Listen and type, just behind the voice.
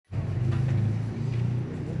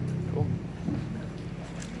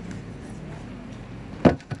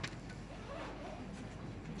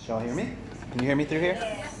y'all hear me? Can you hear me through here?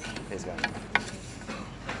 Praise God.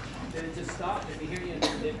 Did it just stop? Did we hear you? Did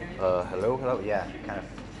you hear you? Hello? Yeah, kind of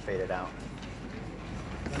faded out.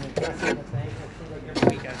 Can I see the thing? It seems like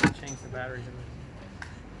every week I have to change the batteries in this.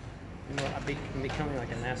 You know, I'm becoming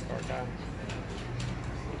like a NASCAR guy.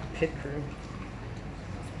 Pit crew.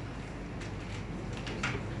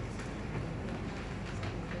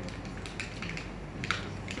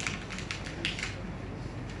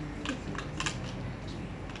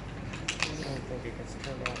 I don't think it gets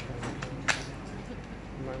turned off.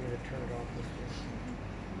 You might need to turn it off this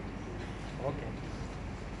way. Okay.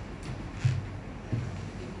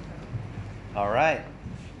 All right.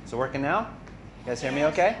 So working now? You guys hear me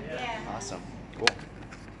okay? Yeah. Awesome. Cool.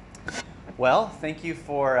 Well, thank you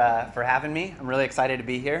for having me. I'm really excited to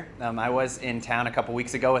be here. I was in town a couple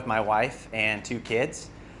weeks ago with my wife and 2 kids.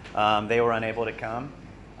 They were unable to come.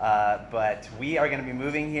 But we are going to be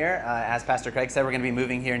moving here. As Pastor Craig said, we're going to be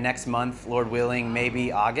moving here next month, Lord willing,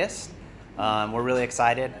 maybe August. We're really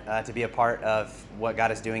excited to be a part of what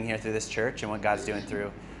God is doing here through this church and what God's doing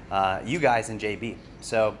through you guys in JB.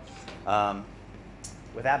 So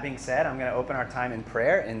with that being said, I'm going to open our time in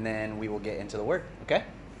prayer, and then we will get into the Word, okay?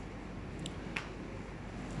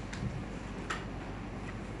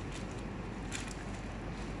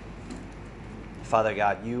 Father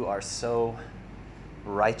God, you are so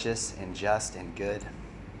righteous and just and good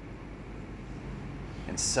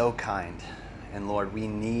and so kind. And Lord, we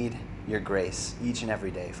need your grace each and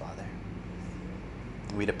every day, Father.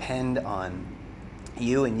 We depend on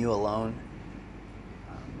you and you alone.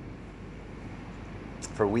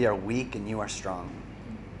 For we are weak and you are strong.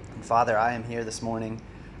 And Father, I am here this morning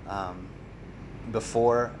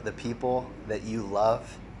before the people that you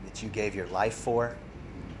love, that you gave your life for.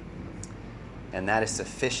 And that is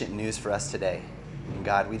sufficient news for us today. And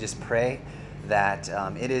God, we just pray that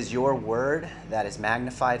it is your word that is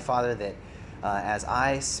magnified, Father, that as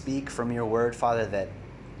I speak from your word, Father,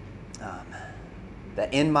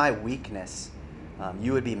 that in my weakness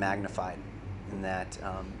you would be magnified, and that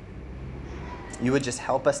you would just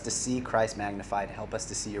help us to see Christ magnified, help us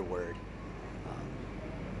to see your word,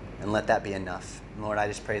 and let that be enough. And Lord, I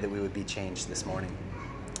just pray that we would be changed this morning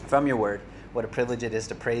from your word. What a privilege it is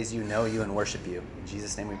to praise you, know you, and worship you. In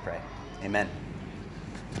Jesus' name we pray. Amen.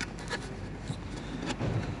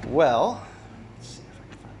 Well, let's see if I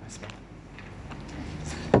can find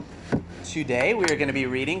my spot. Today we are going to be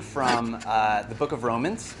reading from the book of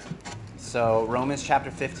Romans. So Romans chapter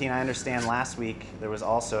 15. I understand last week there was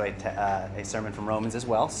also a sermon from Romans as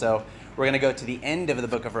well. So we're going to go to the end of the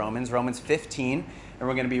book of Romans, Romans 15, and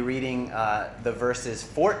we're going to be reading the verses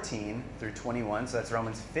 14 through 21. So that's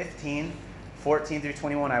Romans 15, 14 through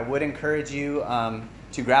 21. I would encourage you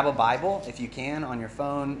to grab a Bible if you can on your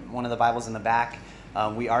phone, one of the Bibles in the back.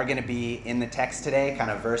 We are going to be in the text today, kind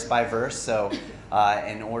of verse by verse. So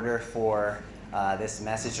in order for this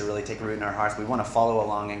message to really take root in our hearts, we want to follow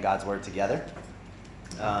along in God's Word together.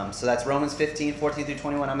 So that's Romans 15, 14 through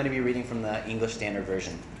 21. I'm going to be reading from the English Standard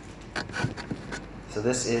Version. So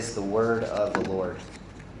this is the Word of the Lord.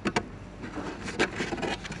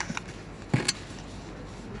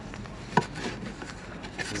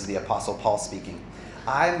 This is the Apostle Paul speaking.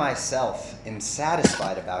 I myself am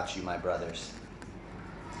satisfied about you, my brothers,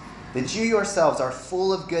 that you yourselves are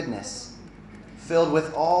full of goodness, filled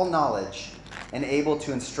with all knowledge, and able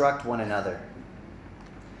to instruct one another.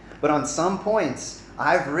 But on some points,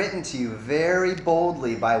 I've written to you very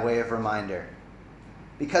boldly by way of reminder,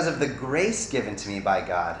 because of the grace given to me by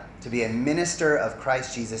God to be a minister of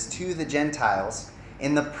Christ Jesus to the Gentiles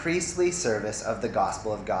in the priestly service of the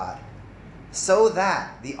gospel of God, so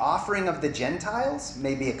that the offering of the Gentiles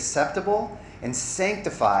may be acceptable and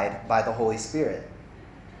sanctified by the Holy Spirit.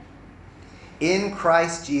 In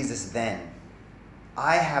Christ Jesus, then,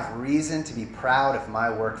 I have reason to be proud of my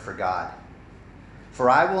work for God. For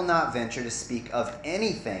I will not venture to speak of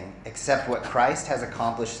anything except what Christ has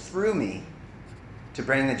accomplished through me to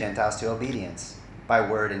bring the Gentiles to obedience, by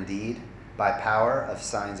word and deed, by power of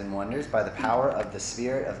signs and wonders, by the power of the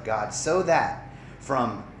Spirit of God, so that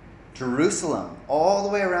from Jerusalem all the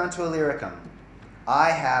way around to Illyricum,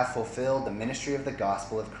 I have fulfilled the ministry of the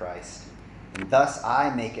gospel of Christ. And thus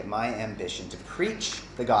I make it my ambition to preach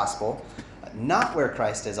the gospel, not where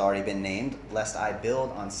Christ has already been named, lest I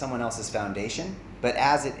build on someone else's foundation, but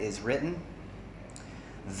as it is written,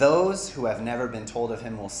 those who have never been told of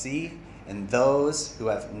him will see, and those who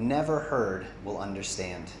have never heard will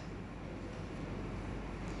understand.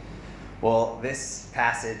 Well, this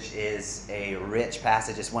passage is a rich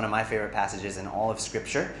passage. It's one of my favorite passages in all of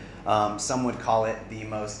Scripture. Some would call it the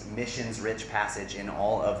most missions-rich passage in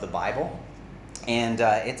all of the Bible. And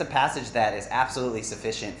it's a passage that is absolutely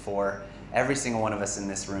sufficient for every single one of us in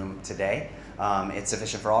this room today. It's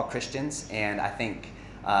sufficient for all Christians, and I think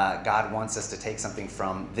God wants us to take something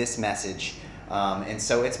from this message. And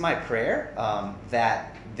so it's my prayer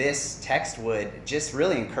that this text would just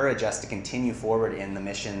really encourage us to continue forward in the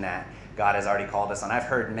mission that God has already called us on. I've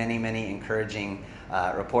heard many, many encouraging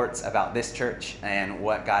reports about this church and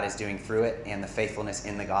what God is doing through it and the faithfulness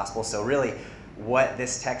in the gospel. So really, what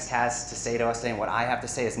this text has to say to us today and what I have to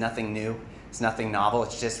say is nothing new. It's nothing novel.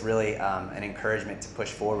 It's just really an encouragement to push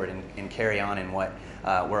forward and carry on in what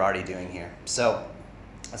we're already doing here. So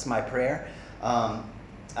that's my prayer.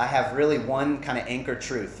 I have really one kind of anchor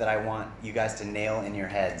truth that I want you guys to nail in your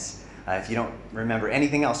heads. If you don't remember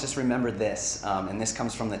anything else, just remember this. And this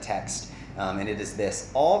comes from the text. And it is this: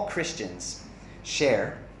 all Christians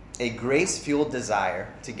share a grace-fueled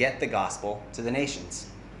desire to get the gospel to the nations.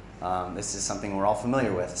 This is something we're all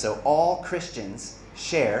familiar with. So all Christians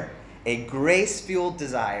share a grace-fueled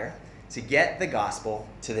desire to get the gospel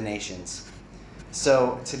to the nations.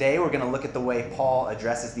 So today we're going to look at the way Paul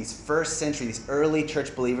addresses these first century, these early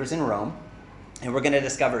church believers in Rome. And we're going to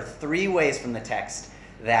discover 3 ways from the text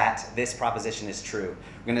that this proposition is true.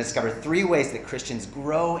 We're going to discover 3 ways that Christians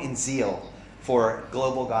grow in zeal for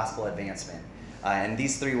global gospel advancement. And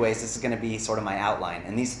these 3 ways, this is going to be sort of my outline.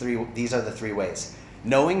 And these are the 3 ways.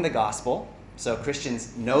 Knowing the gospel. So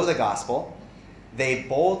Christians know the gospel. They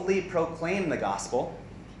boldly proclaim the gospel.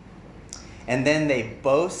 And then they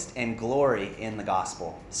boast and glory in the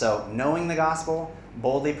gospel. So knowing the gospel,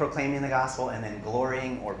 boldly proclaiming the gospel, and then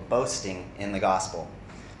glorying or boasting in the gospel.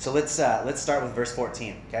 So let's start with verse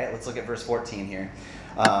 14. Okay, let's look at verse 14 here.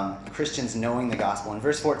 Christians knowing the gospel. In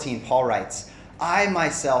verse 14, Paul writes, "I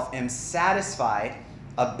myself am satisfied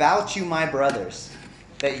about you, my brothers,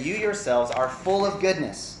 that you yourselves are full of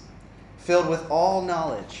goodness, filled with all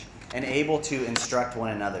knowledge, and able to instruct one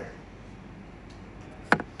another."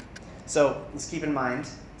 So let's keep in mind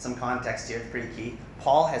some context here. It's pretty key.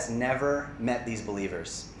 Paul has never met these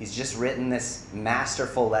believers. He's just written this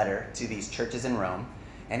masterful letter to these churches in Rome,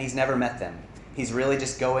 and he's never met them. He's really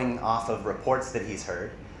just going off of reports that he's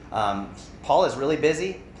heard. Paul is really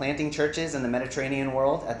busy planting churches in the Mediterranean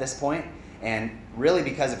world at this point, and really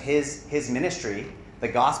because of his ministry, the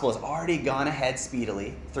gospel has already gone ahead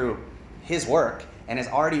speedily through his work and has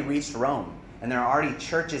already reached Rome. And there are already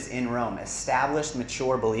churches in Rome, established,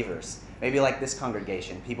 mature believers, maybe like this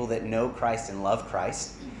congregation, people that know Christ and love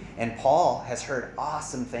Christ. And Paul has heard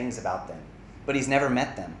awesome things about them, but he's never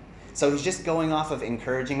met them. So he's just going off of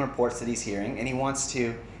encouraging reports that he's hearing, and he wants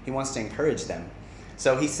to encourage them.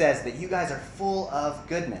 So he says that you guys are full of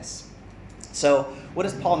goodness. So what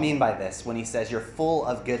does Paul mean by this when he says you're full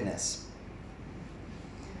of goodness?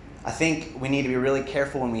 I think we need to be really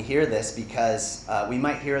careful when we hear this because we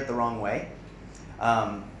might hear it the wrong way.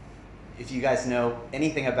 If you guys know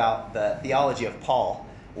anything about the theology of Paul,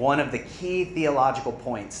 one of the key theological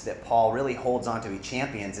points that Paul really holds onto, he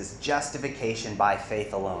champions, is justification by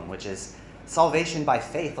faith alone, which is salvation by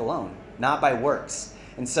faith alone, not by works.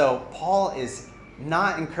 And so Paul is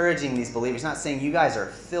not encouraging these believers, not saying you guys are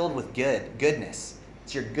filled with goodness.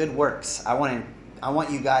 It's your good works. I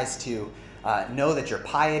want you guys to know that your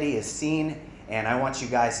piety is seen, and I want you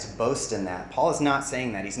guys to boast in that. Paul is not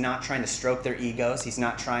saying that. He's not trying to stroke their egos. He's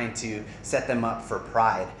not trying to set them up for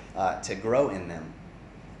pride, to grow in them.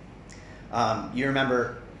 You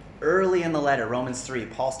remember early in the letter, Romans 3,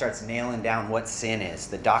 Paul starts nailing down what sin is,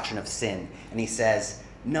 the doctrine of sin. And he says,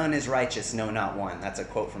 "None is righteous, no, not one." That's a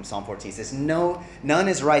quote from Psalm 14. He says, "None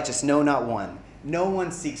is righteous, no, not one. No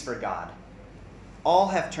one seeks for God. All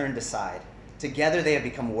have turned aside. Together they have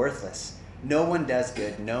become worthless. No one does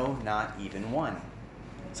good, no, not even one."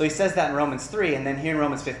 So he says that in Romans 3, and then here in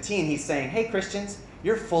Romans 15, he's saying, hey, Christians,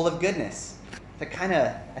 you're full of goodness. I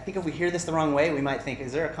think if we hear this the wrong way, we might think,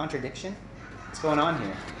 is there a contradiction? What's going on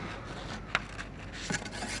here?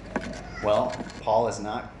 Well, Paul is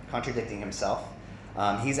not contradicting himself.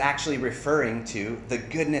 He's actually referring to the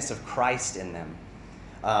goodness of Christ in them.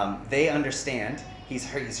 They understand. He's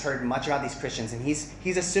heard much about these Christians, and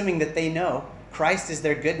he's assuming that they know Christ is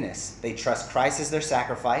their goodness. They trust Christ as their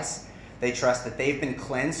sacrifice. They trust that they've been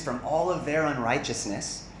cleansed from all of their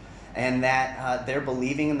unrighteousness, and that they're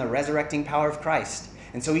believing in the resurrecting power of Christ.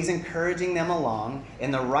 And so he's encouraging them along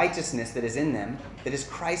in the righteousness that is in them, that is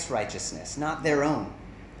Christ's righteousness, not their own.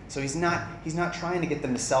 So he's not trying to get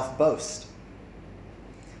them to self-boast.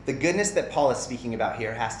 The goodness that Paul is speaking about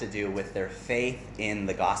here has to do with their faith in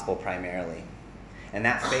the gospel primarily. And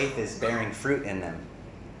that faith is bearing fruit in them.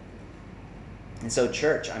 And so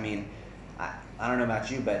church, I don't know about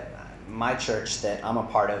you, but my church that I'm a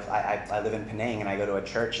part of, I live in Penang, and I go to a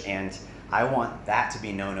church, and I want that to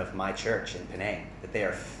be known of my church in Penang, that they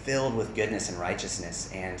are filled with goodness and righteousness.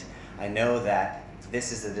 And I know that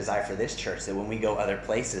this is the desire for this church, that when we go other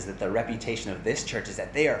places, that the reputation of this church is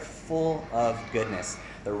that they are full of goodness,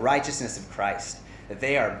 the righteousness of Christ, that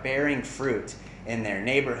they are bearing fruit in their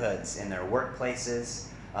neighborhoods, in their workplaces,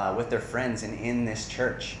 with their friends, and in this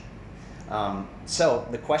church. So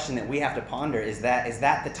the question that we have to ponder is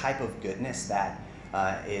that the type of goodness that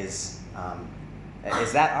is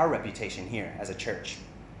that our reputation here as a church?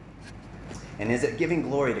 And is it giving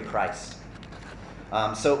glory to Christ?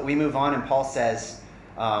 So we move on, and Paul says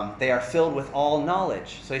they are filled with all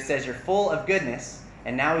knowledge. So he says you're full of goodness,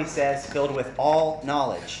 and now he says filled with all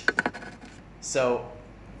knowledge. So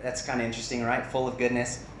that's kind of interesting, right? Full of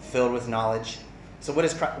goodness, filled with knowledge. So what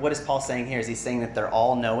is Paul saying here? Is he saying that they're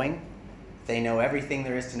all knowing? They know everything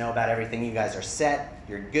there is to know about everything. You guys are set,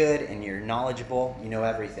 you're good, and you're knowledgeable. You know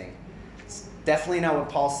everything. It's definitely not what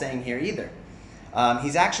Paul's saying here either.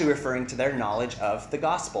 He's actually referring to their knowledge of the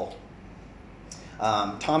gospel.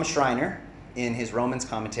 Tom Schreiner, in his Romans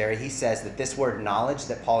commentary, he says that this word knowledge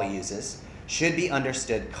that Paul uses should be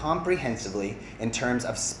understood comprehensively in terms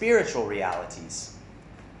of spiritual realities.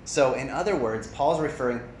 So, in other words, Paul's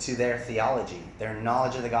referring to their theology, their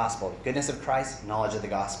knowledge of the gospel. Goodness of Christ, knowledge of the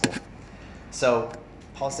gospel. So,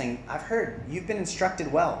 Paul's saying, I've heard, you've been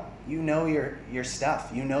instructed well. You know your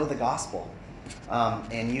stuff. You know the gospel.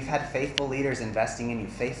 And you've had faithful leaders investing in you,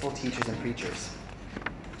 faithful teachers and preachers.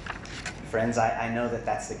 Friends, I know that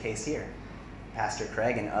that's the case here. Pastor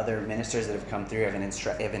Craig and other ministers that have come through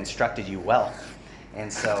have instructed you well.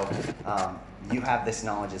 And so you have this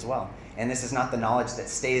knowledge as well. And this is not the knowledge that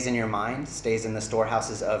stays in your mind, stays in the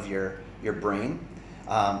storehouses of your brain,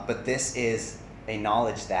 but this is a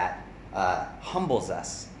knowledge that humbles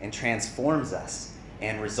us and transforms us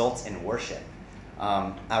and results in worship.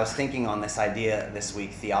 I was thinking on this idea this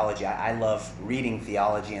week, theology. I love reading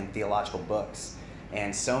theology and theological books.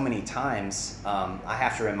 And so many times I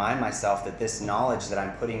have to remind myself that this knowledge that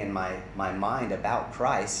I'm putting in my mind about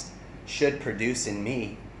Christ should produce in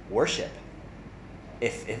me worship.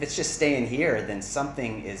 If it's just staying here, then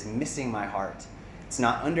something is missing my heart. It's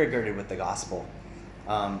not undergirded with the gospel.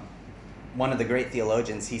 One of the great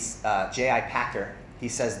theologians, J.I. Packer, he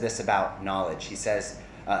says this about knowledge. He says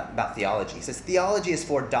about theology. He says, theology is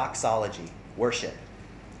for doxology, worship,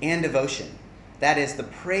 and devotion. That is the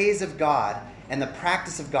praise of God and the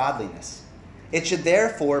practice of godliness. It should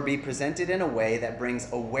therefore be presented in a way that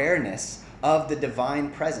brings awareness of the divine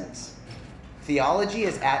presence. Theology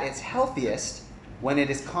is at its healthiest when it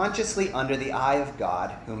is consciously under the eye of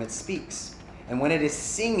God whom it speaks, and when it is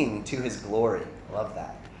singing to his glory. Love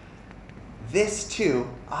that. This, too,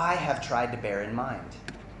 I have tried to bear in mind.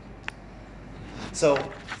 So,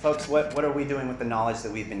 folks, what are we doing with the knowledge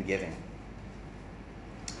that we've been giving?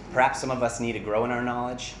 Perhaps some of us need to grow in our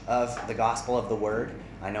knowledge of the gospel of the word.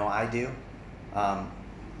 I know I do.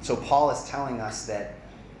 So Paul is telling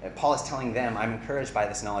them, I'm encouraged by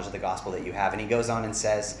this knowledge of the gospel that you have. And he goes on and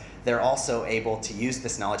says, they're also able to use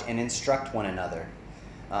this knowledge and instruct one another.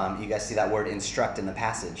 You guys see that word instruct in the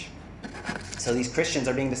passage. So these Christians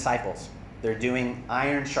are being disciples. They're doing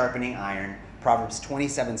iron sharpening iron. Proverbs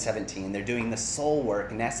 27:17. They're doing the soul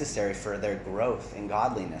work necessary for their growth in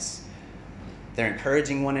godliness. They're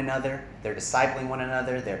encouraging one another. They're discipling one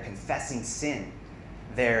another. They're confessing sin.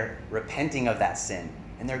 They're repenting of that sin.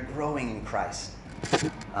 And they're growing in Christ.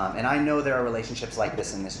 And I know there are relationships like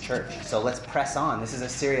this in this church. So let's press on. This is a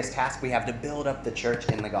serious task we have to build up the church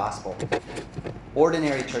in the gospel.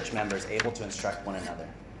 Ordinary church members able to instruct one another.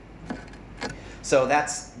 So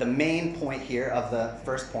that's the main point here of the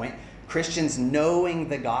first point. Christians knowing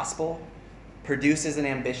the gospel produces an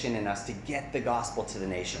ambition in us to get the gospel to the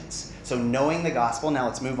nations. So knowing the gospel, now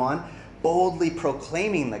let's move on. Boldly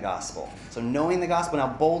proclaiming the gospel. So knowing the gospel, now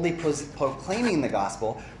boldly proclaiming the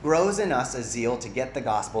gospel grows in us a zeal to get the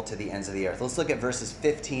gospel to the ends of the earth. Let's look at verses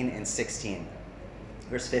 15 and 16.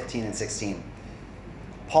 Verse 15 and 16.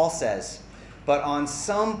 Paul says, but on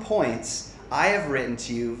some points I have written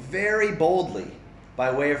to you very boldly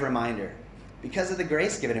by way of reminder, because of the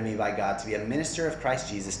grace given to me by God to be a minister of Christ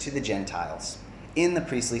Jesus to the Gentiles in the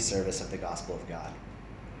priestly service of the gospel of God.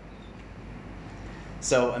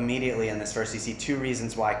 So immediately in this verse, you see two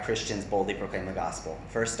reasons why Christians boldly proclaim the gospel.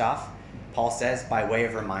 First off, Paul says, by way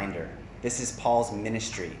of reminder. This is Paul's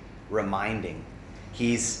ministry, reminding.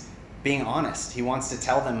 He's being honest. He wants to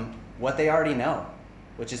tell them what they already know,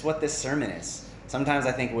 which is what this sermon is. Sometimes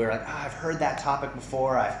I think we're like, I've heard that topic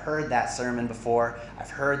before. I've heard that sermon before. I've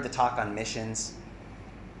heard the talk on missions.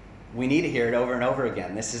 we need to hear it over and over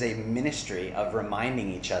again. This is a ministry of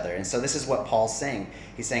reminding each other. And so this is what Paul's saying.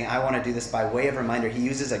 He's saying, I want to do this by way of reminder. He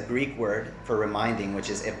uses a Greek word for reminding, which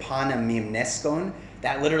is eponymneskon.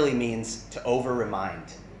 That literally means to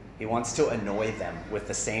over-remind. He wants to annoy them with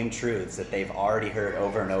the same truths that they've already heard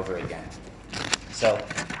over and over again. So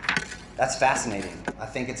that's fascinating. I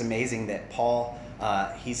think it's amazing that Paul,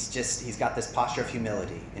 he's got this posture of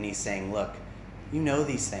humility, and he's saying, look, you know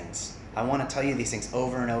these things. I want to tell you these things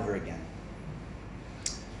over and over again.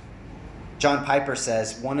 John Piper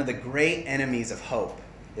says, one of the great enemies of hope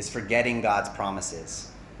is forgetting God's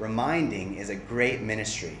promises. Reminding is a great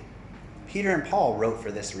ministry. Peter and Paul wrote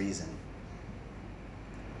for this reason.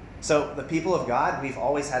 So the people of God, we've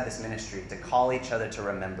always had this ministry to call each other to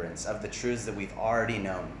remembrance of the truths that we've already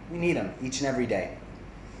known. We need them each and every day.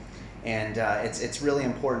 And it's really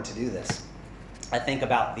important to do this. I think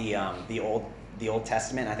about the Old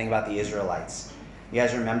Testament. I think about the Israelites. You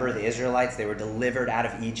guys remember the Israelites? They were delivered out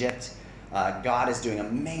of Egypt. God is doing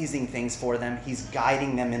amazing things for them. He's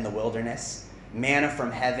guiding them in the wilderness. Manna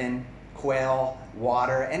from heaven, quail,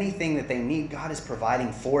 water, anything that they need, God is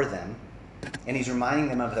providing for them. And he's reminding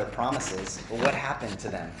them of their promises. But what happened to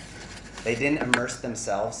them? They didn't immerse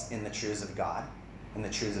themselves in the truths of God, in the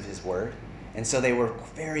truths of his word. And so they were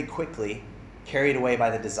very quickly carried away by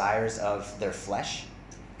the desires of their flesh.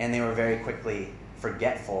 And they were very quickly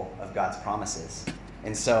forgetful of God's promises.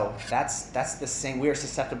 And so that's the same. We are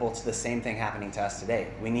susceptible to the same thing happening to us today.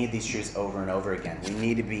 We need these truths over and over again. We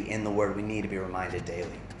need to be in the Word. We need to be reminded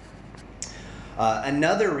daily.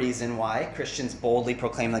 Another reason why Christians boldly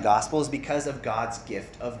proclaim the gospel is because of God's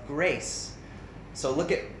gift of grace. So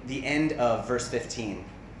look at the end of verse 15.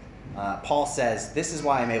 Paul says, this is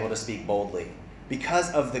why I'm able to speak boldly.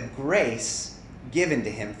 Because of the grace given to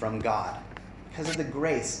him from God. Because of the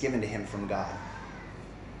grace given to him from God.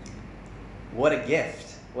 What a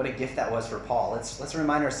gift. What a gift that was for Paul. Let's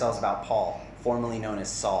remind ourselves about Paul, formerly known as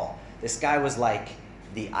Saul. This guy was like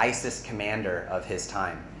the ISIS commander of his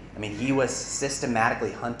time. I mean, he was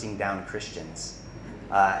systematically hunting down Christians.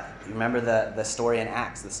 You remember the story in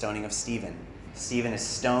Acts, the stoning of Stephen. Stephen is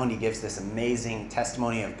stoned. He gives this amazing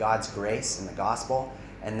testimony of God's grace in the gospel.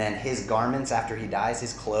 And then his garments, after he dies,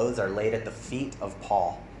 his clothes are laid at the feet of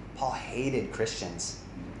Paul. Paul hated Christians.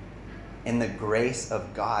 And the grace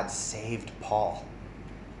of God saved Paul.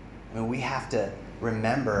 I mean, we have to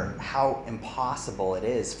remember how impossible it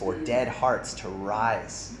is for dead hearts to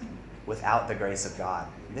rise without the grace of God.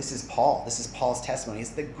 This is Paul. This is Paul's testimony.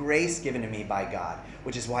 It's the grace given to me by God,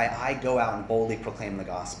 which is why I go out and boldly proclaim the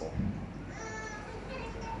gospel.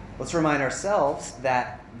 Let's remind ourselves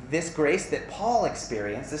that this grace that Paul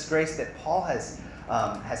experienced, this grace that Paul has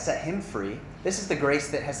set him free, this is the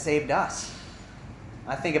grace that has saved us.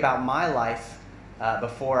 I think about my life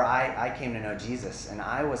before I came to know Jesus, and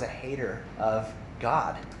I was a hater of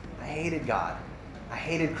God. I hated God. I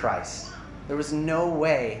hated Christ. There was no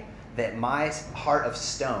way that my heart of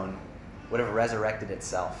stone would have resurrected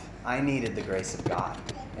itself. I needed the grace of God.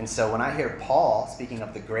 And so when I hear Paul speaking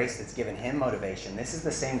of the grace that's given him motivation, this is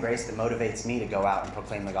the same grace that motivates me to go out and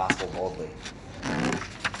proclaim the gospel boldly.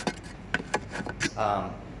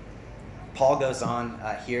 Paul goes on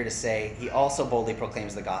here to say he also boldly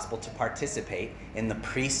proclaims the gospel to participate in the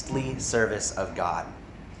priestly service of God.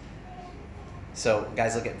 So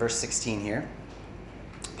guys, look at verse 16 here.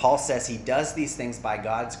 Paul says he does these things by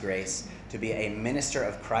God's grace to be a minister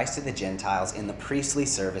of Christ to the Gentiles in the priestly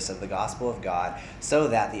service of the gospel of God, so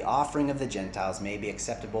that the offering of the Gentiles may be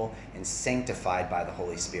acceptable and sanctified by the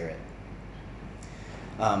Holy Spirit.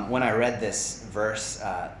 When I read this verse,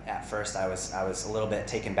 at first I was a little bit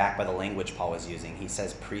taken back by the language Paul was using. He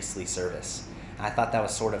says priestly service. And I thought that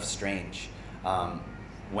was sort of strange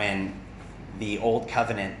when the Old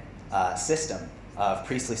Covenant system of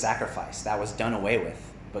priestly sacrifice, that was done away with.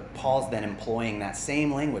 But Paul's then employing that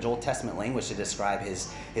same language, Old Testament language, to describe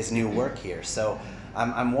his new work here. So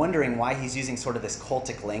I'm wondering why he's using sort of this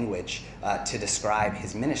cultic language to describe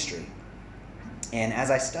his ministry. And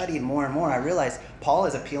as I studied more and more, I realized Paul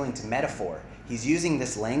is appealing to metaphor. He's using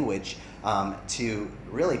this language to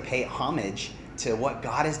really pay homage to what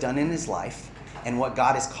God has done in his life and what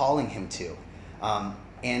God is calling him to.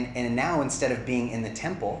 And now, instead of being in the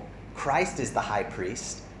temple, Christ is the high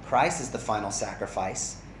priest. Christ is the final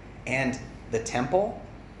sacrifice. And the temple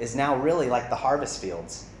is now really like the harvest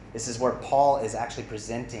fields. This is where Paul is actually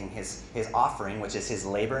presenting his offering, which is his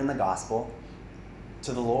labor in the gospel,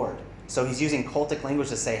 to the Lord. So he's using cultic language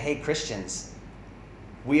to say, hey, Christians,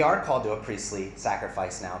 we are called to a priestly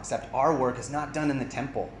sacrifice now, except our work is not done in the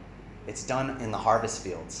temple. It's done in the harvest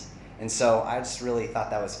fields. And so I just really thought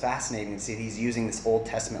that was fascinating to see he's using this Old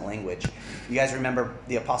Testament language. You guys remember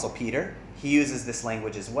the Apostle Peter? He uses this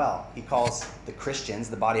language as well. He calls the Christians,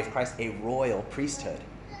 the body of Christ, a royal priesthood.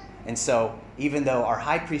 And so even though our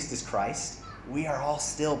high priest is Christ, we are all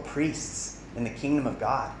still priests in the kingdom of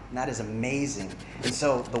God. And that is amazing. And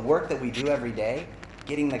so the work that we do every day,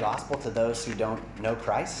 getting the gospel to those who don't know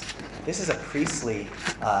Christ, this is a priestly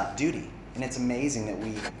duty. And it's amazing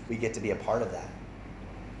that we get to be a part of that.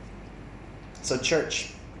 So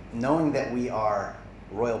church, knowing that we are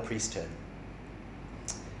royal priesthood,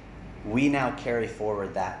 we now carry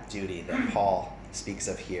forward that duty that Paul speaks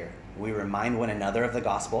of here. We remind one another of the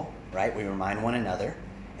gospel, right? We remind one another,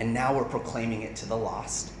 and now we're proclaiming it to the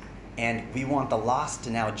lost. And we want the lost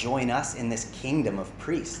to now join us in this kingdom of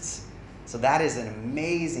priests. So that is an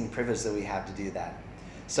amazing privilege that we have to do that.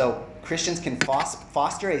 So Christians can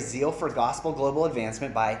foster a zeal for gospel global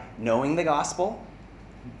advancement by knowing the gospel,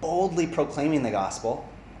 boldly proclaiming the gospel,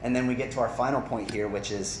 and then we get to our final point here,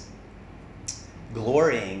 which is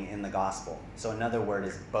glorying in the gospel. So another word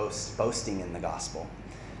is boasting in the gospel.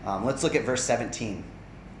 Let's look at verse 17.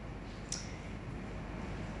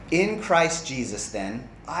 In Christ Jesus, then,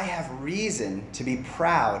 I have reason to be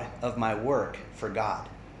proud of my work for God.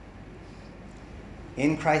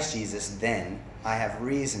 In Christ Jesus, then, I have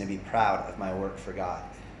reason to be proud of my work for God.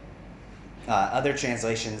 Other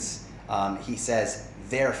translations, he says,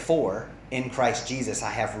 therefore, in Christ Jesus, I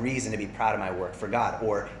have reason to be proud of my work for God.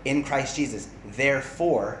 Or, in Christ Jesus,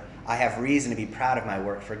 therefore, I have reason to be proud of my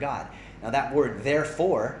work for God. Now, that word,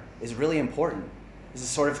 therefore, is really important. This is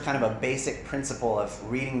sort of kind of a basic principle of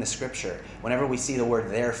reading the scripture. Whenever we see the word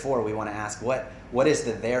therefore, we want to ask, what is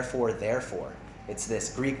the therefore? It's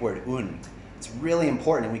this Greek word un. It's really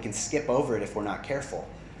important, and we can skip over it if we're not careful.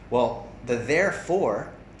 Well, the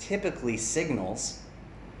therefore typically signals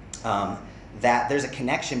that there's a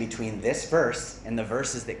connection between this verse and the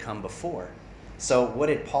verses that come before. So what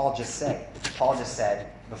did Paul just say? Paul just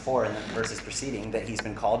said before in the verses preceding that he's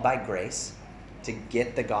been called by grace to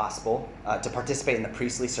get the gospel, to participate in the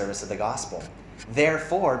priestly service of the gospel.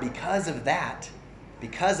 Therefore, because of that,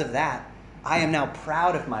 I am now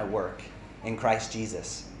proud of my work in Christ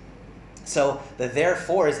Jesus. So the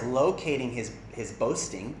therefore is locating his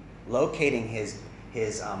boasting, locating his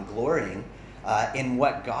glorying in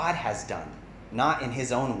what God has done, not in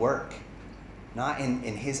his own work, not in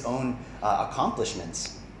his own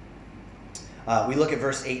accomplishments. We look at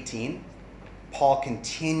verse 18. Paul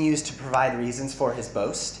continues to provide reasons for his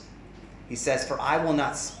boast. He says, for I will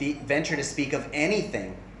not venture to speak of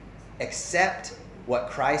anything except what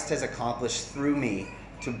Christ has accomplished through me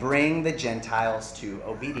to bring the Gentiles to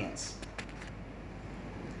obedience.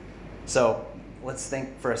 So let's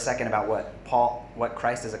think for a second about what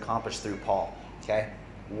Christ has accomplished through Paul. Okay,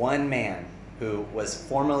 one man who was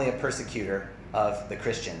formerly a persecutor of the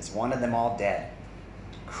Christians, wanted them all dead,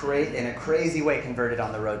 in a crazy way converted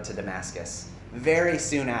on the road to Damascus. Very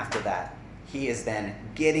soon after that, he is then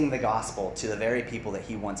getting the gospel to the very people that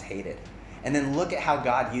he once hated. And then look at how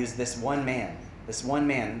God used this one man. This one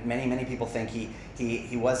man, many people think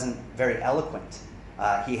he wasn't very eloquent.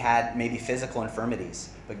 He had maybe physical infirmities.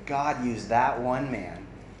 But God used that one man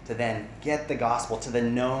to then get the gospel to the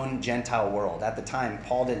known Gentile world. At the time,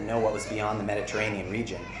 Paul didn't know what was beyond the Mediterranean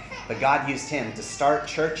region. But God used him to start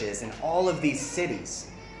churches in all of these cities,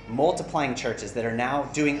 multiplying churches that are now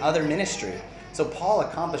doing other ministry. So Paul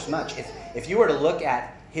accomplished much. If you were to look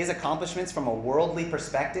at his accomplishments from a worldly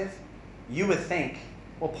perspective, you would think,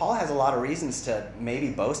 well, Paul has a lot of reasons to maybe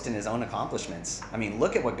boast in his own accomplishments. I mean,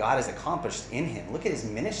 look at what God has accomplished in him. Look at his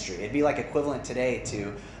ministry. It'd be like equivalent today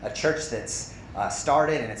to a church that's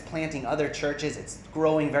started and it's planting other churches. It's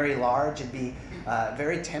growing very large. It'd be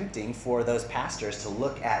very tempting for those pastors to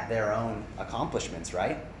look at their own accomplishments,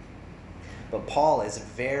 right? But Paul is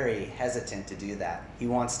very hesitant to do that. He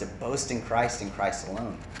wants to boast in Christ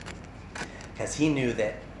alone. Because he knew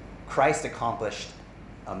that Christ accomplished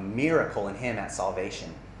a miracle in him at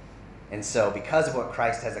salvation. And so because of what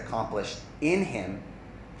Christ has accomplished in him,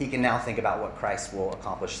 he can now think about what Christ will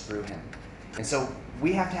accomplish through him. And so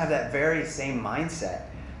we have to have that very same mindset.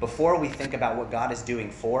 Before we think about what God is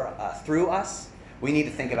doing through us, we need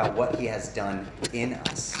to think about what he has done in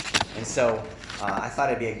us. And so I thought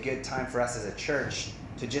it'd be a good time for us as a church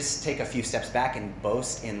to just take a few steps back and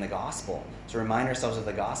boast in the gospel. To remind ourselves of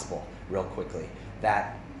the gospel real quickly.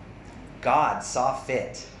 That God saw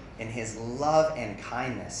fit in his love and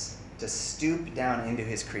kindness to stoop down into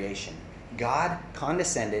his creation. God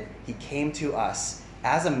condescended. He came to us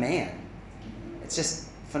as a man. It's just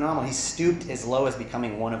phenomenal. He stooped as low as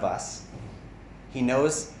becoming one of us. He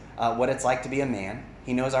knows what it's like to be a man.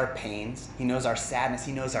 He knows our pains. He knows our sadness.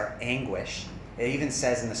 He knows our anguish. It even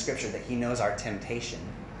says in the scripture that he knows our temptation.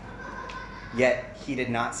 Yet he did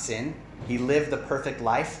not sin. He lived the perfect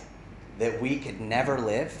life that we could never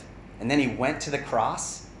live. And then he went to the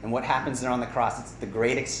cross. And what happens there on the cross? It's the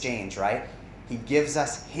great exchange, right? He gives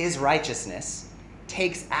us his righteousness,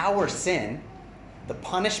 takes our sin, the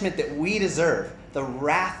punishment that we deserve, the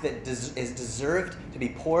wrath that is deserved to be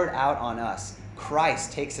poured out on us.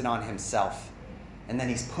 Christ takes it on himself. And then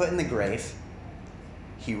he's put in the grave.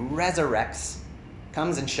 He resurrects,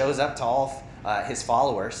 comes and shows up to all his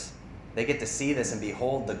followers. They get to see this and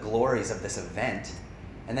behold the glories of this event.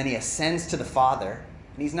 And then he ascends to the Father.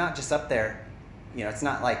 And he's not just up there. It's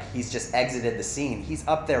not like he's just exited the scene. He's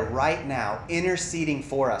up there right now, interceding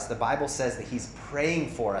for us. The Bible says that he's praying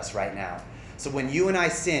for us right now. So when you and I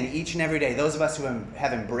sin each and every day, those of us who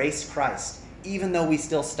have embraced Christ, even though we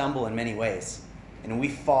still stumble in many ways, and we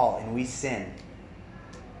fall and we sin,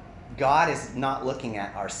 God is not looking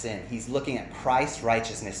at our sin. He's looking at Christ's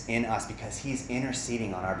righteousness in us because he's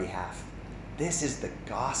interceding on our behalf. This is the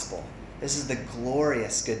gospel. This is the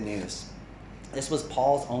glorious good news. This was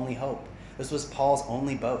Paul's only hope. This was Paul's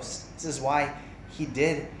only boast. This is why he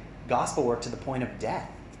did gospel work to the point of death.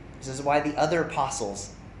 This is why the other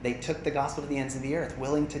apostles, they took the gospel to the ends of the earth,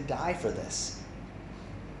 willing to die for this.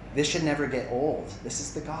 This should never get old. This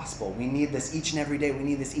is the gospel. We need this each and every day. We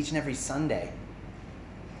need this each and every Sunday.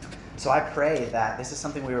 So I pray that this is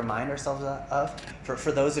something we remind ourselves of.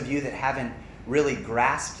 For those of you that haven't really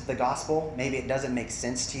grasped the gospel, maybe it doesn't make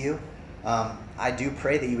sense to you. I do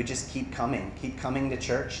pray that you would just keep coming to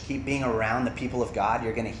church, keep being around the people of God.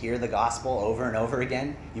 You're going to hear the gospel over and over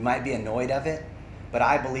again. You might be annoyed of it, but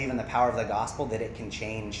I believe in the power of the gospel that it can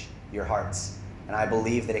change your hearts. And I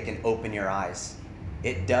believe that it can open your eyes.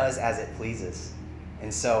 It does as it pleases.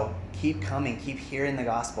 And so keep coming, keep hearing the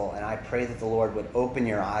gospel, and I pray that the Lord would open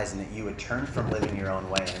your eyes and that you would turn from living your own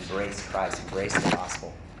way and embrace Christ, embrace the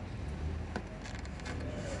gospel.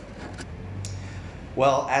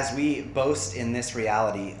 Well, as we boast in this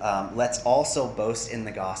reality, let's also boast in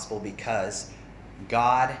the gospel because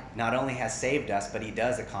God not only has saved us, but he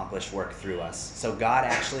does accomplish work through us. So God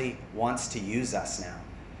actually wants to use us now.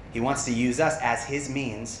 He wants to use us as his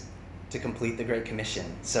means to complete the Great Commission.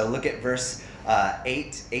 So look at verse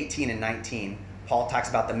 18 and 19. Paul talks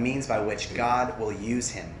about the means by which God will use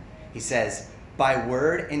him. He says, by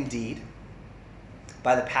word and deed,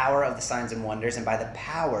 by the power of the signs and wonders, and by the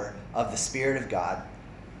power of the Spirit of God.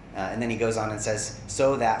 And then he goes on and says,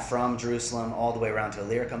 so that from Jerusalem all the way around to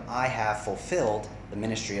Illyricum, I have fulfilled the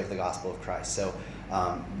ministry of the gospel of Christ. So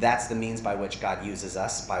that's the means by which God uses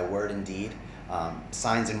us, by word and deed,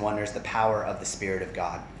 signs and wonders, the power of the Spirit of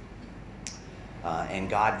God. And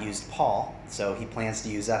God used Paul, so he plans to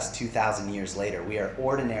use us 2,000 years later. We are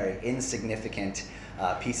ordinary, insignificant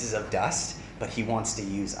pieces of dust, but he wants to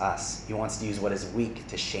use us. He wants to use what is weak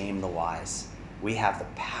to shame the wise. We have the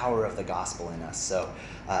power of the gospel in us. So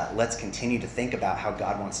let's continue to think about how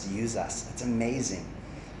God wants to use us. It's amazing.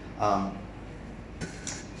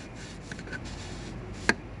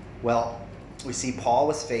 Well, we see Paul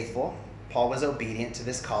was faithful. Paul was obedient to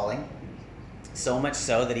this calling. So much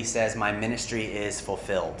so that he says, my ministry is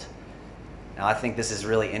fulfilled. Now, I think this is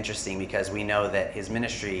really interesting because we know that his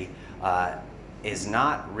ministry is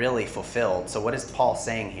not really fulfilled. So what is Paul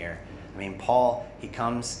saying here? I mean, Paul, he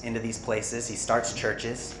comes into these places, he starts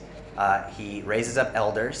churches, he raises up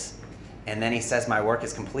elders, and then he says, my work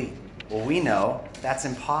is complete. Well, we know that's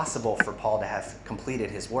impossible for Paul to have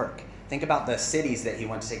completed his work. Think about the cities that he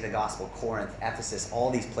went to take the gospel, Corinth, Ephesus, all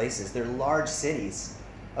these places. They're large cities.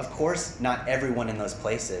 Of course, not everyone in those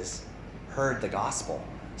places heard the gospel.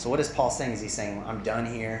 So what is Paul saying? Is he saying, I'm done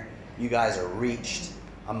here, you guys are reached,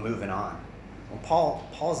 I'm moving on? Well,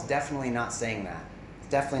 Paul's definitely not saying that. He's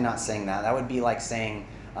definitely not saying that. That would be like saying,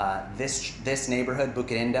 this neighborhood,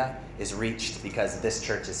 Bucarinda, is reached because this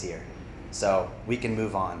church is here. So we can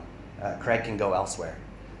move on. Craig can go elsewhere.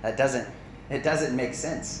 It doesn't make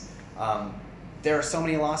sense. There are so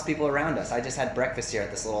many lost people around us. I just had breakfast here at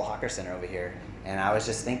this little hawker center over here, and I was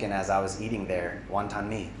just thinking as I was eating there, wonton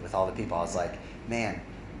mee with all the people, I was like, man,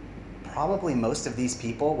 probably most of these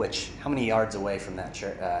people, which how many yards away from that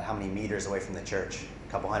church, how many meters away from the church?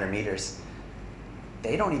 A couple hundred meters.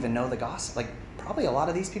 They don't even know the gospel. Like probably a lot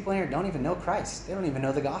of these people in here don't even know Christ. They don't even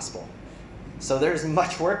know the gospel. So there's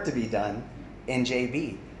much work to be done in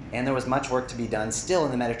JB. And there was much work to be done still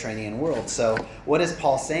in the Mediterranean world. So what is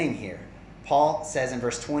Paul saying here? Paul says in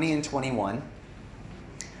verse 20 and 21,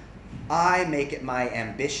 I make it my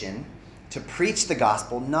ambition to preach the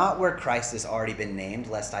gospel not where Christ has already been named,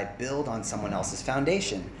 lest I build on someone else's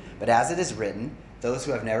foundation. But as it is written, Those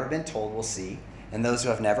who have never been told will see, and those who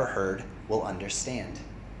have never heard will understand.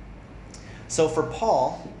 So for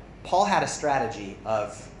Paul had a strategy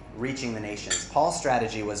of reaching the nations. Paul's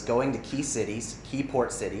strategy was going to key cities, key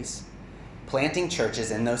port cities, planting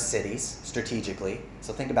churches in those cities strategically.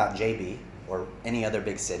 So think about JB or any other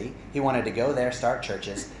big city. He wanted to go there, start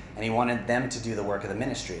churches, and he wanted them to do the work of the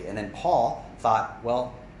ministry. And then Paul thought,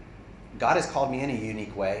 well, God has called me in a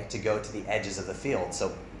unique way to go to the edges of the field.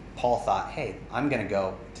 So Paul thought, hey, I'm going to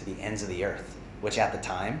go to the ends of the earth, which at the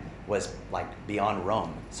time was like beyond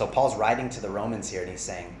Rome. So Paul's writing to the Romans here, and he's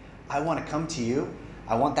saying, I want to come to you.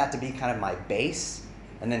 I want that to be kind of my base.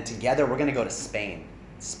 And then together we're going to go to Spain.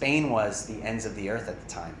 Spain was the ends of the earth at the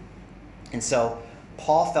time. And so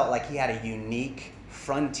Paul felt like he had a unique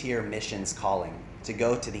frontier missions calling to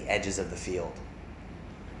go to the edges of the field.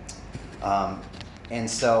 And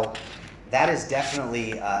so that is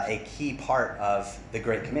definitely a key part of the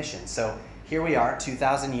Great Commission. So here we are,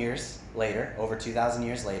 2,000 years later, over 2,000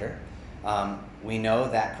 years later. We know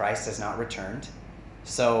that Christ has not returned.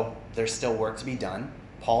 So there's still work to be done.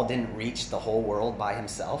 Paul didn't reach the whole world by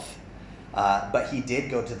himself, but he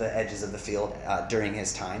did go to the edges of the field during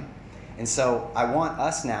his time. And so I want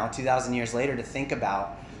us now, 2,000 years later, to think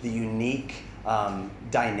about the unique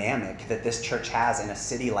dynamic that this church has in a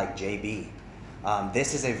city like JB.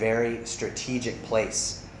 This is a very strategic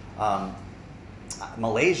place.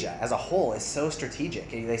 Malaysia as a whole is so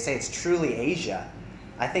strategic. They say it's truly Asia.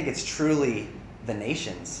 I think it's truly the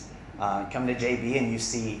nations. Come to JB and you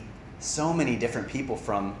see so many different people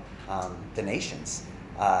from the nations.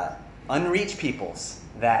 Unreached peoples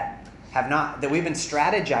that we've been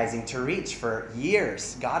strategizing to reach for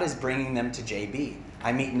years. God is bringing them to JB.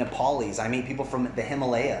 I meet Nepalis. I meet people from the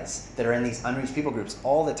Himalayas that are in these unreached people groups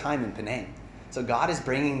all the time in Penang. So God is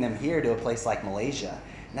bringing them here to a place like Malaysia,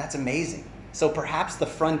 and that's amazing. So perhaps the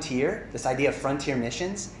frontier, this idea of frontier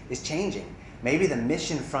missions, is changing. Maybe the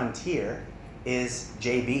mission frontier is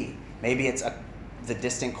JB. Maybe it's the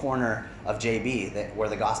distant corner of JB where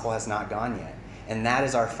the gospel has not gone yet, and that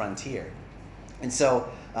is our frontier. And so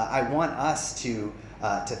I want us to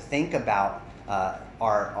think about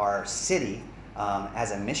our city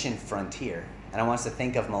as a mission frontier, and I want us to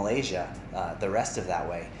think of Malaysia the rest of that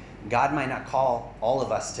way. God might not call all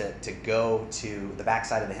of us to go to the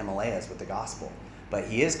backside of the Himalayas with the gospel, but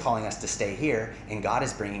he is calling us to stay here, and God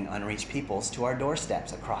is bringing unreached peoples to our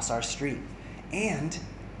doorsteps, across our street. And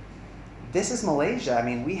this is Malaysia. I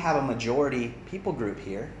mean, we have a majority people group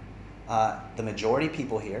here, the majority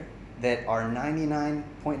people here that are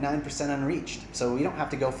 99.9% unreached. So we don't have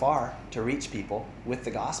to go far to reach people with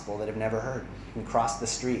the gospel that have never heard. We can cross the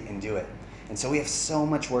street and do it. And so we have so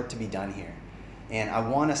much work to be done here. And I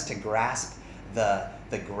want us to grasp the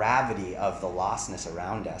gravity of the lostness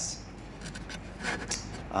around us.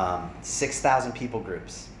 6,000 people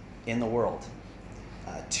groups in the world.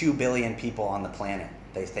 2 billion people on the planet,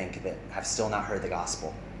 they think, that have still not heard the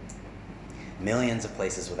gospel. Millions of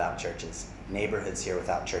places without churches. Neighborhoods here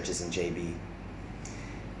without churches in JB.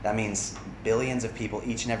 That means billions of people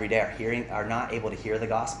each and every day are not able to hear the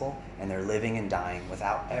gospel, and they're living and dying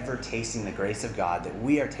without ever tasting the grace of God that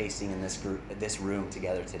we are tasting in this room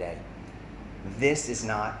together today. This is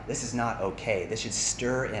not okay. This should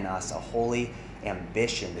stir in us a holy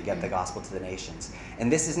ambition to get the gospel to the nations.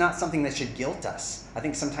 And this is not something that should guilt us. I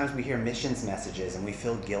think sometimes we hear missions messages and we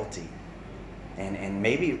feel guilty. And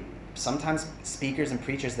maybe sometimes speakers and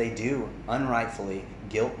preachers, they do unrightfully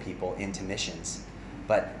guilt people into missions.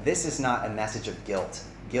 But this is not a message of guilt.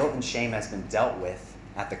 Guilt and shame has been dealt with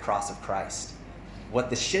at the cross of Christ. What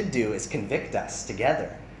this should do is convict us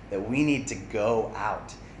together that we need to go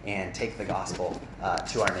out and take the gospel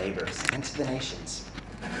to our neighbors and to the nations.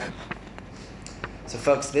 So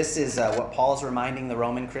folks, this is what Paul is reminding the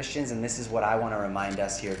Roman Christians, and this is what I want to remind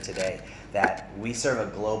us here today, that we serve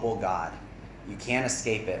a global God. You can't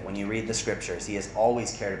escape it when you read the scriptures. He has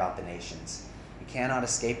always cared about the nations. You cannot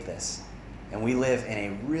escape this. And we live in a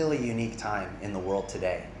really unique time in the world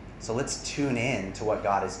today. So let's tune in to what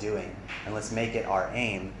God is doing, and let's make it our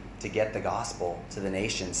aim to get the gospel to the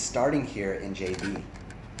nations, starting here in JB.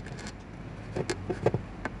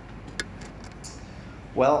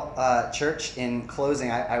 Well, church, in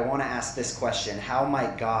closing, I want to ask this question. How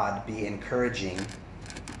might God be encouraging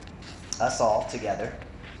us all together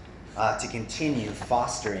to continue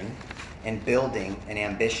fostering and building an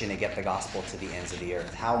ambition to get the gospel to the ends of the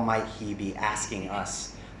earth? How might he be asking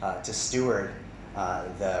us to steward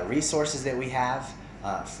the resources that we have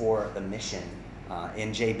for the mission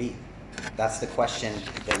in JB? That's the question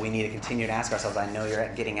that we need to continue to ask ourselves. I know you're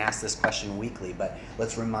getting asked this question weekly, but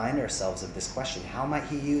let's remind ourselves of this question. How might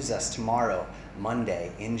he use us tomorrow,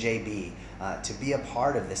 Monday, in JB, to be a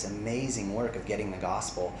part of this amazing work of getting the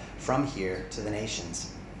gospel from here to the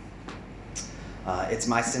nations? It's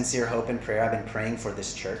my sincere hope and prayer. I've been praying for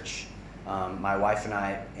this church. My wife and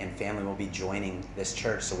I and family will be joining this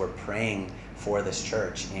church, so we're praying for this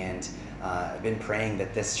church. And I've been praying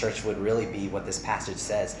that this church would really be what this passage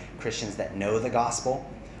says: Christians that know the gospel,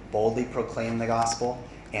 boldly proclaim the gospel,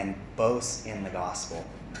 and boast in the gospel.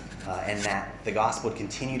 And that the gospel would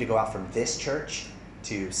continue to go out from this church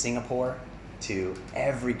to Singapore, to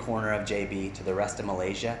every corner of JB, to the rest of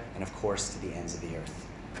Malaysia, and of course to the ends of the earth.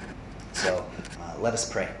 So let us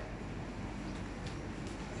pray.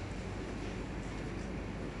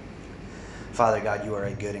 Father God, you are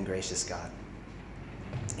a good and gracious God.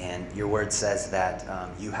 And your word says that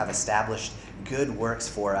you have established good works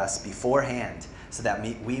for us beforehand so that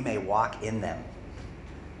we may walk in them.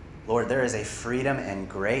 Lord, there is a freedom and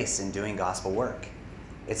grace in doing gospel work.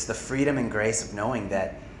 It's the freedom and grace of knowing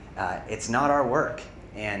that it's not our work,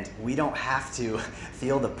 and we don't have to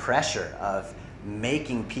feel the pressure of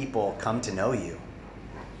making people come to know you.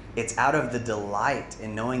 It's out of the delight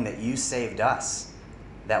in knowing that you saved us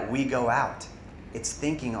that we go out. It's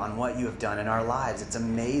thinking on what you have done in our lives. It's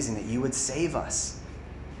amazing that you would save us.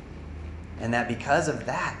 And that because of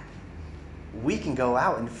that, we can go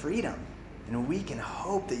out in freedom, and we can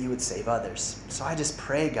hope that you would save others. So I just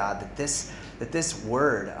pray, God, that this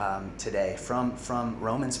word today from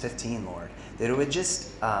Romans 15, Lord, that it would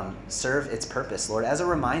just serve its purpose, Lord, as a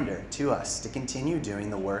reminder to us to continue doing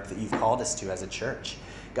the work that you've called us to as a church.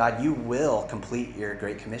 God, you will complete your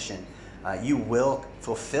Great Commission. You will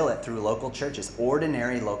fulfill it through local churches,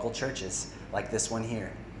 ordinary local churches like this one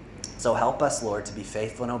here. So help us, Lord, to be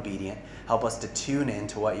faithful and obedient. Help us to tune in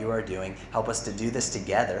to what you are doing. Help us to do this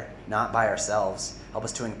together, not by ourselves. Help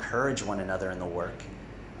us to encourage one another in the work.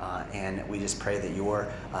 And we just pray that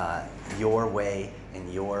your way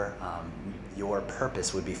and your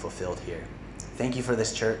purpose would be fulfilled here. Thank you for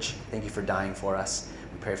this church. Thank you for dying for us.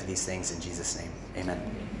 We pray for these things in Jesus' name. Amen.